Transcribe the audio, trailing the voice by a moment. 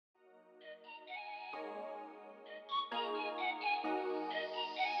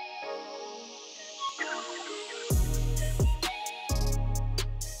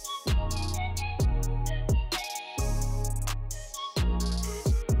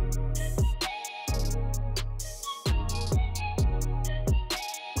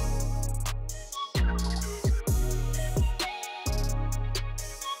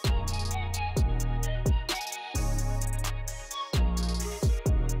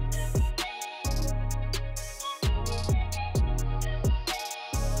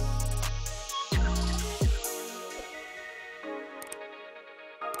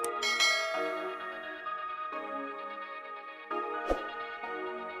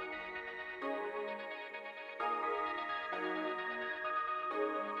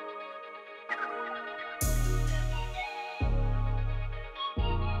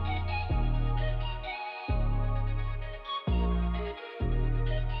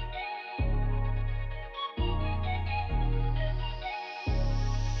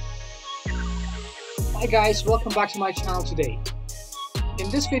Hi guys, welcome back to my channel today. In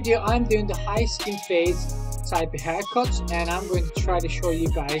this video I'm doing the high skin fade type of haircuts, and I'm going to try to show you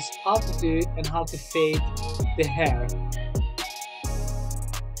guys how to do and how to fade the hair.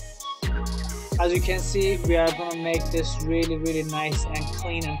 As you can see, we are going to make this really nice and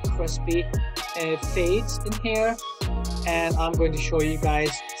clean and crispy fades in here, and I'm going to show you guys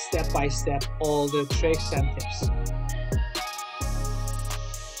step by step all the tricks and tips.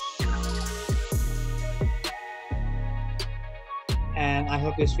 And I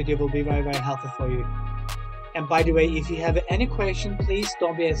hope this video will be very helpful for you. And by the way, if you have any question, please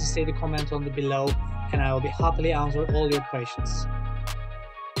don't be hesitate to comment on the below, and I will be happily answer all your questions.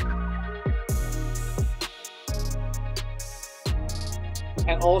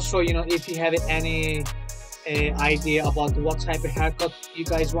 And also, if you have any idea about what type of haircut you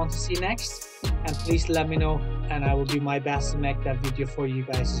guys want to see next, and please let me know, and I will do my best to make that video for you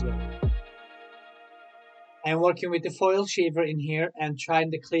guys as well. I'm working with the foil shaver in here and trying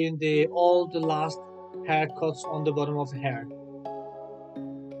to clean all the last haircuts on the bottom of the hair.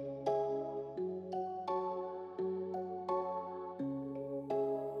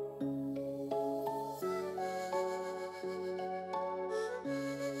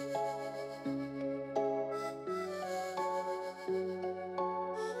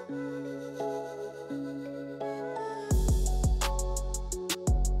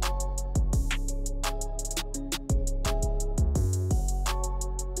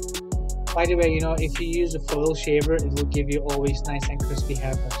 By the way, if you use a foil shaver, it will give you always nice and crispy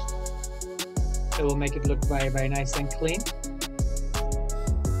haircuts. It will make it look very nice and clean.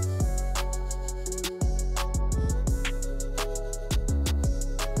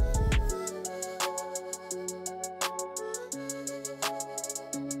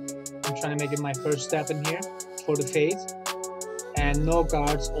 I'm trying to make it my first step in here for the fade, and no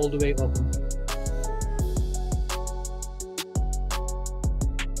guards, all the way open.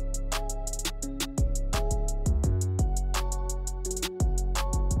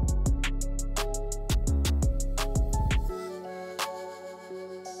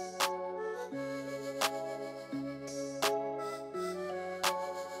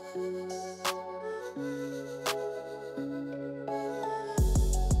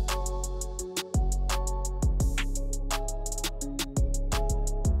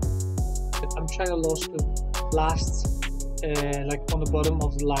 I'm trying to lose the last like on the bottom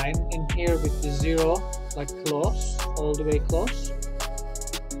of the line in here with the zero, like close, all the way close.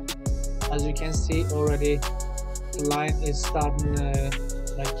 As you can see already, the line is starting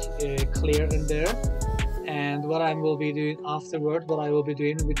clear in there. And what I will be doing afterward, what I will be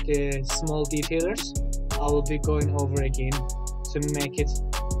doing with the small detailers, I will be going over again to make it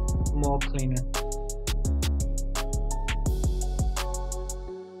more cleaner.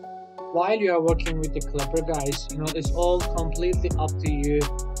 While you are working with the clipper, guys, it's all completely up to you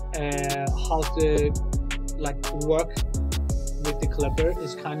how to work with the clipper.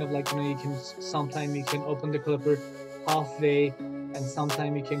 It's kind of like, sometimes you can open the clipper halfway, and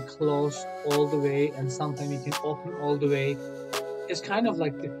sometimes you can close all the way, and sometimes you can open all the way. It's kind of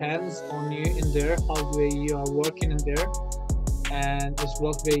depends on you in there, how the way you are working in there, and it's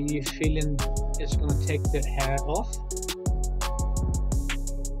what way you feeling it's gonna take the hair off.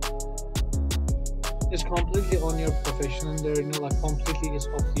 It's completely on your profession in there, completely is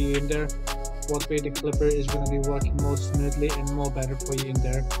up to you in there, what way the clipper is going to be working more smoothly and more better for you in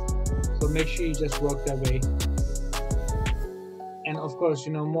there. So make sure you just work that way. And of course,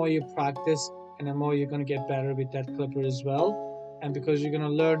 more you practice, and the more you're going to get better with that clipper as well. And because you're going to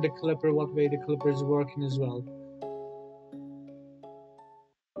learn the clipper, what way the clipper is working as well.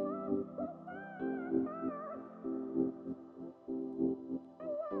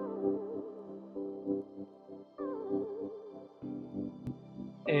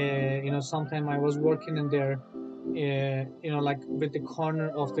 Sometimes I was working in there, with the corner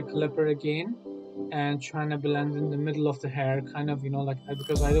of the clipper again, and trying to blend in the middle of the hair, kind of,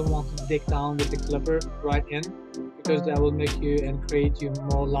 because I don't want to dig down with the clipper right in, because that will make you and create you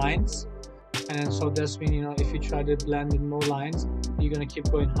more lines. And so that's mean, if you try to blend in more lines, you're gonna keep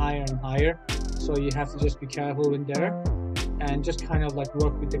going higher and higher. So you have to just be careful in there, and just kind of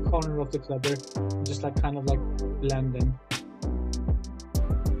work with the corner of the clipper, just blend in.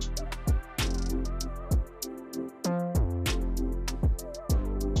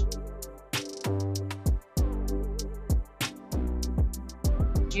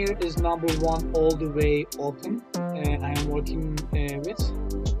 Here is number one, all the way open, I am working with.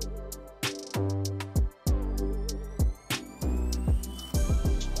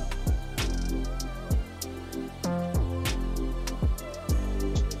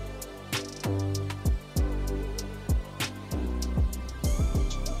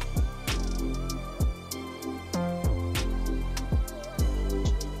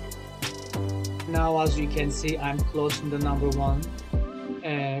 Now, as you can see, I'm closing the number one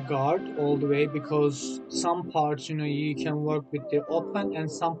guard all the way, because some parts, you can work with the open,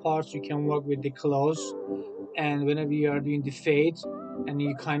 and some parts you can work with the close. And whenever you are doing the fade, and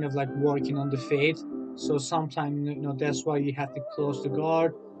you kind of like working on the fade, so sometimes, that's why you have to close the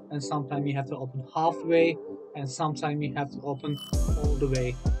guard, and sometimes you have to open halfway, and sometimes you have to open all the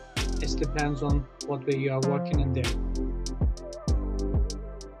way. It depends on what way you are working in there.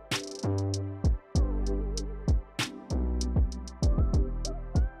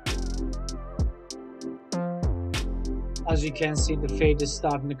 As you can see, the fade is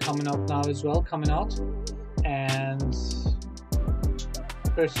starting to coming out now as well, and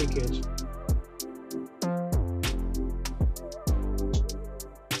pretty good.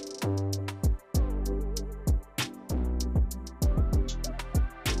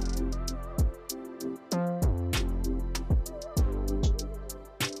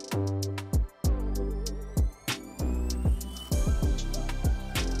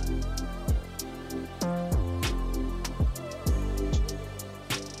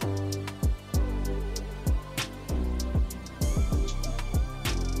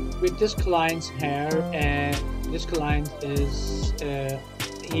 With this client's hair, this client is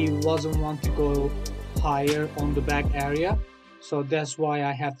he wasn't want to go higher on the back area, so that's why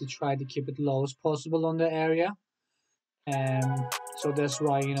I have to try to keep it low as possible on the area. And so that's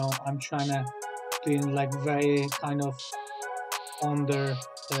why, I'm trying to doing like very kind of under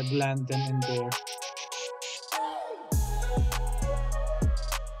blending in there.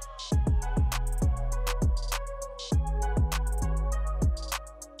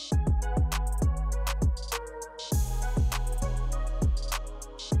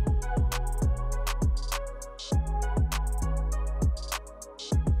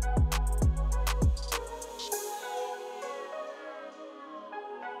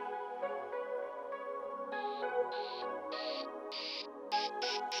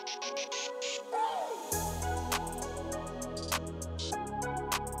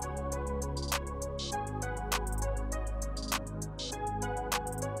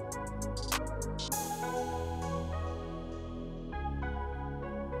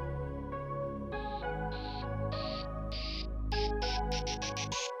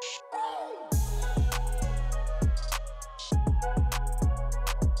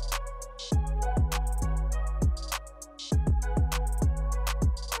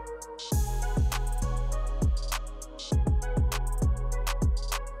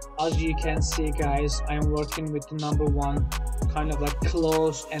 As you can see, guys, I'm working with the number one kind of like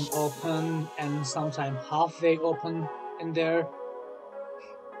close and open, and sometimes halfway open in there.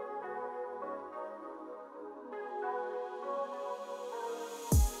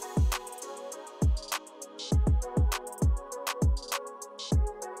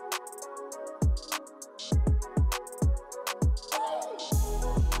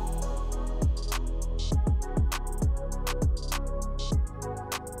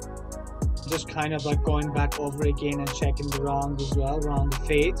 Just kind of like going back over again and checking the round as well, around the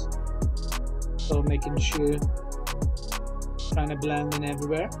fade. So making sure, trying to blend in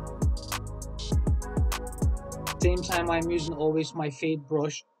everywhere. Same time, I'm using always my fade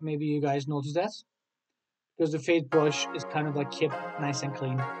brush. Maybe you guys notice that, because the fade brush is kind of like kept nice and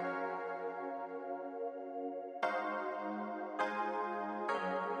clean.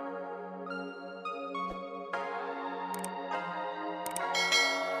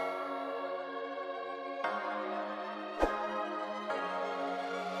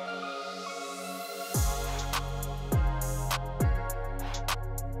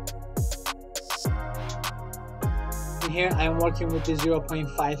 Here I'm working with the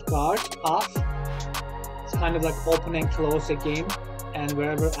 0.5 guard half. It's kind of like open and close again, and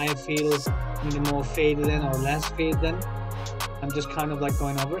wherever I feel more faded in or less faded in, I'm just kind of like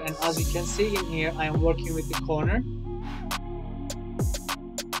going over. And as you can see in here, I am working with the corner.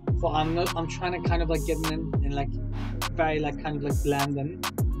 So I'm trying to kind of like get in and like very like kind of like blend in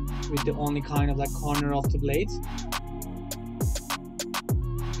with the only kind of like corner of the blade,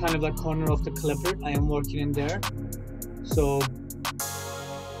 kind of like corner of the clipper. I am working in there. So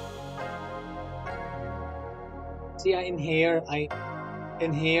see, in here I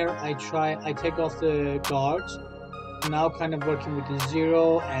take off the guards. Now kind of working with the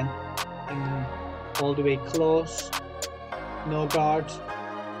 0 and all the way close, no guards,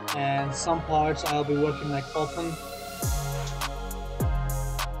 and some parts I'll be working like open.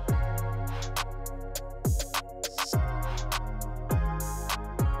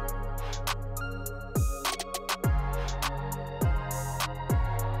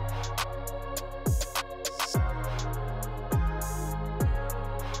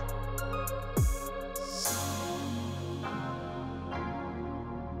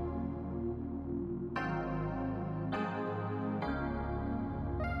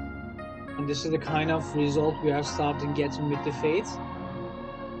 And this is the kind of result we are starting getting with the fade.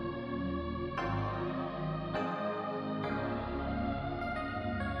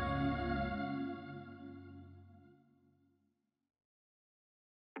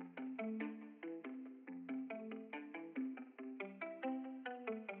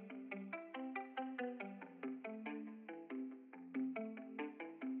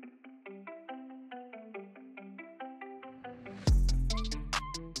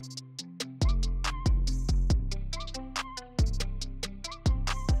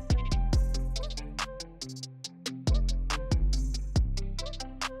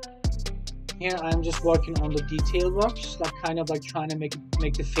 Here I'm just working on the detail work, just like kind of like trying to make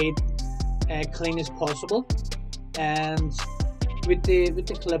the fade clean as possible. And with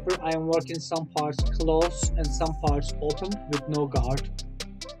the clipper, I am working some parts close and some parts open with no guard.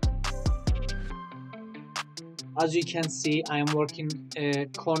 As you can see, I am working a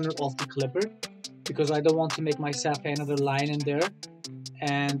corner of the clipper because I don't want to make myself another line in there.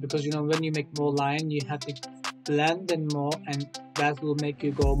 And because you know when you make more line, you have to blend in more, and that will make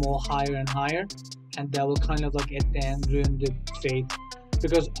you go more higher and higher, and that will kind of like at the end ruin the fade.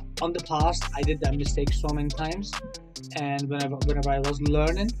 Because on the past I did that mistake so many times, and whenever I was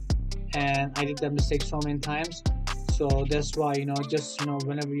learning, and I did that mistake so many times. So that's why, you know, just, you know,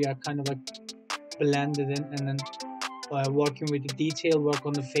 whenever you are kind of like blended in and then working with the detail work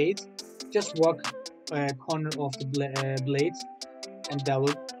on the fade, just work corner of the blade, and that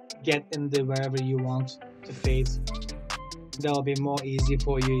will get in the wherever you want to fade. That will be more easy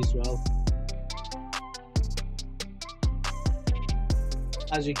for you as well.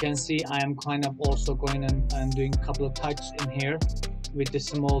 As you can see, I am kind of also going and doing a couple of touches in here with the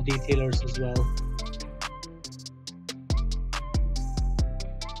small detailers as well.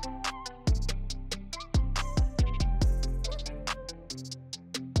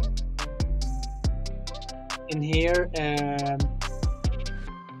 In here,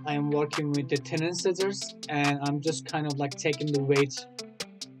 I am working with the thinning scissors, and I'm just kind of like taking the weight.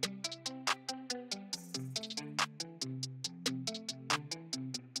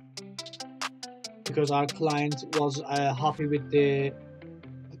 Because our client was happy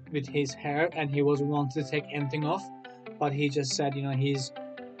with his hair, and he wasn't wanting to take anything off, but he just said, you know, he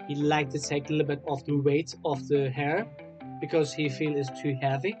liked to take a little bit of the weight of the hair because he feels it's too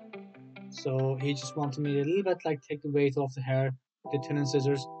heavy. So he just wanted me a little bit like take the weight off the hair, the thinning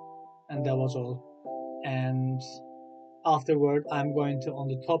scissors, and that was all. And afterward, I'm going to on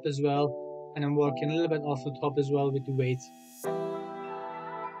the top as well, and I'm working a little bit off the top as well with the weight.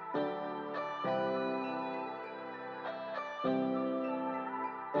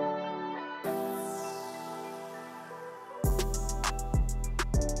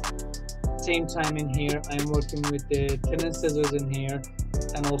 Same time in here, I'm working with the thinning scissors in here,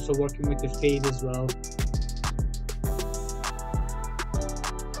 and also working with the fade as well.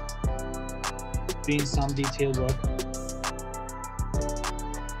 Doing some detail work.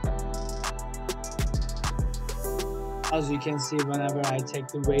 As you can see, whenever I take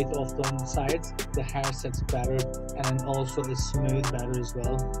the weight off the sides, the hair sets better, and then also is smooth better as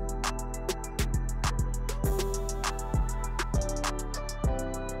well.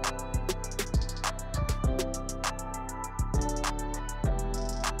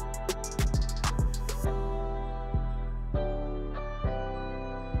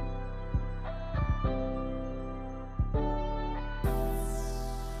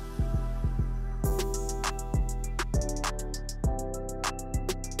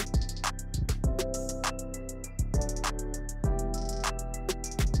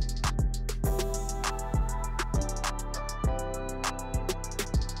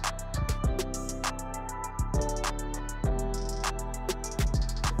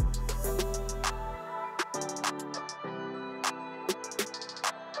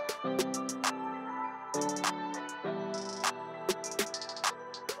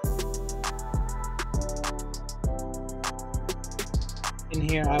 In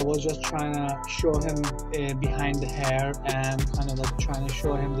here, I was just trying to show him behind the hair and kind of like trying to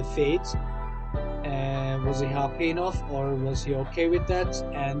show him the fade. Was he happy enough, or was he okay with that?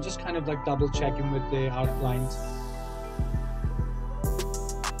 And just kind of like double checking with our client.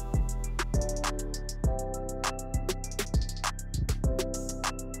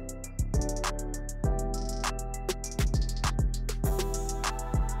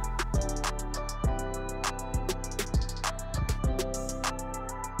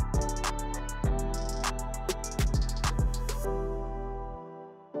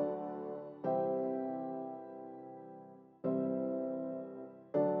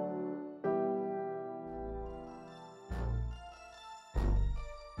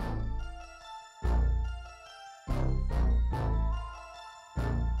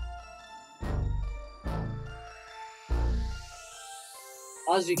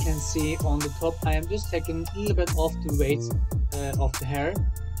 As you can see on the top, I am just taking a little bit off the weight of the hair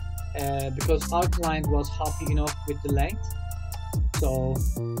because our client was happy enough with the length, so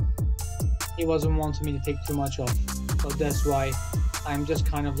he wasn't wanting me to take too much off. So that's why I'm just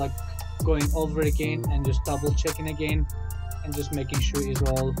kind of like going over again and just double checking again and just making sure it's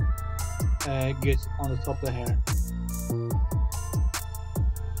all good on the top of the hair.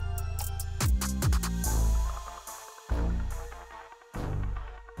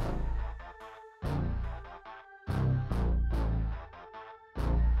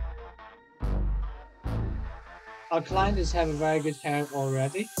 Our client is have a very good hair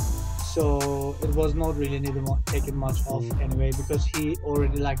already, so it was not really needed taking much off anyway because he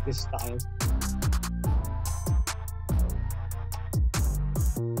already liked this style.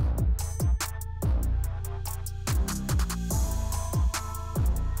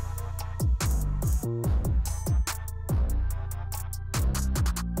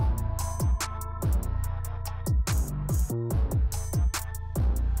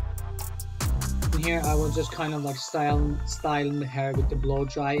 Here I was just kind of like styling the hair with the blow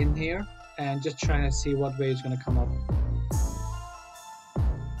dry in here and just trying to see what way it's going to come up.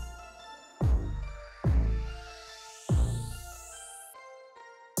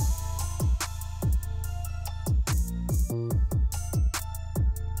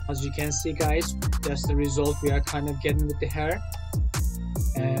 As you can see guys, that's the result we are kind of getting with the hair,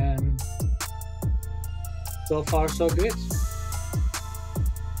 and so far so good.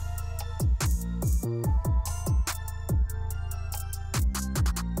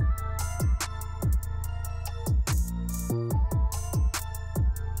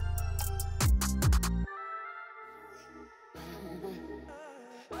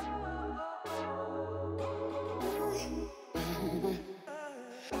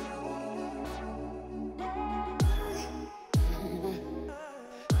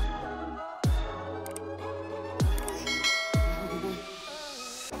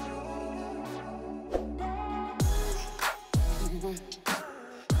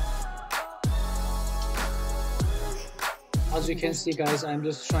 As you can see guys, I'm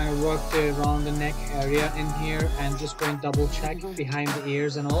just trying to work around the neck area in here and just going double check behind the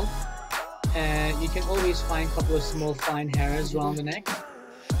ears and all. And you can always find a couple of small fine hairs around the neck,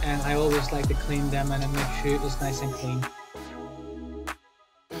 and I always like to clean them and make sure it's nice and clean.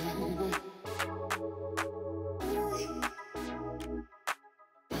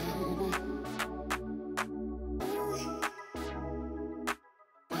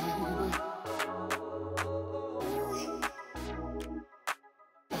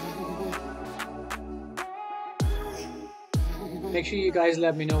 Make sure you guys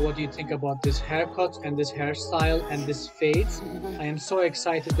let me know what you think about this haircut and this hairstyle and this fade. I am so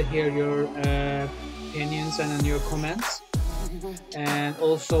excited to hear your opinions and your comments, and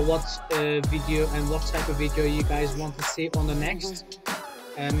also what video and what type of video you guys want to see on the next.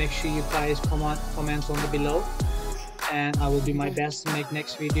 Make sure you guys comment on the below, and I will do my best to make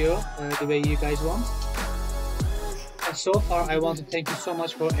next video the way you guys want. And so far I want to thank you so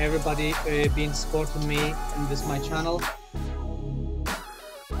much for everybody being supporting me in this my channel.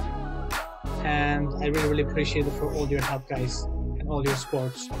 And I really appreciate it for all your help guys and all your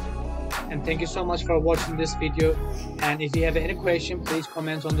supports. And thank you so much for watching this video, and if you have any question, please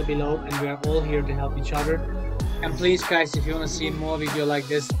comment on the below, and we are all here to help each other. And please guys, if you want to see more video like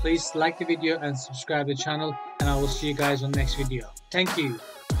this, please like the video and subscribe to the channel, and I will see you guys on next video. Thank you.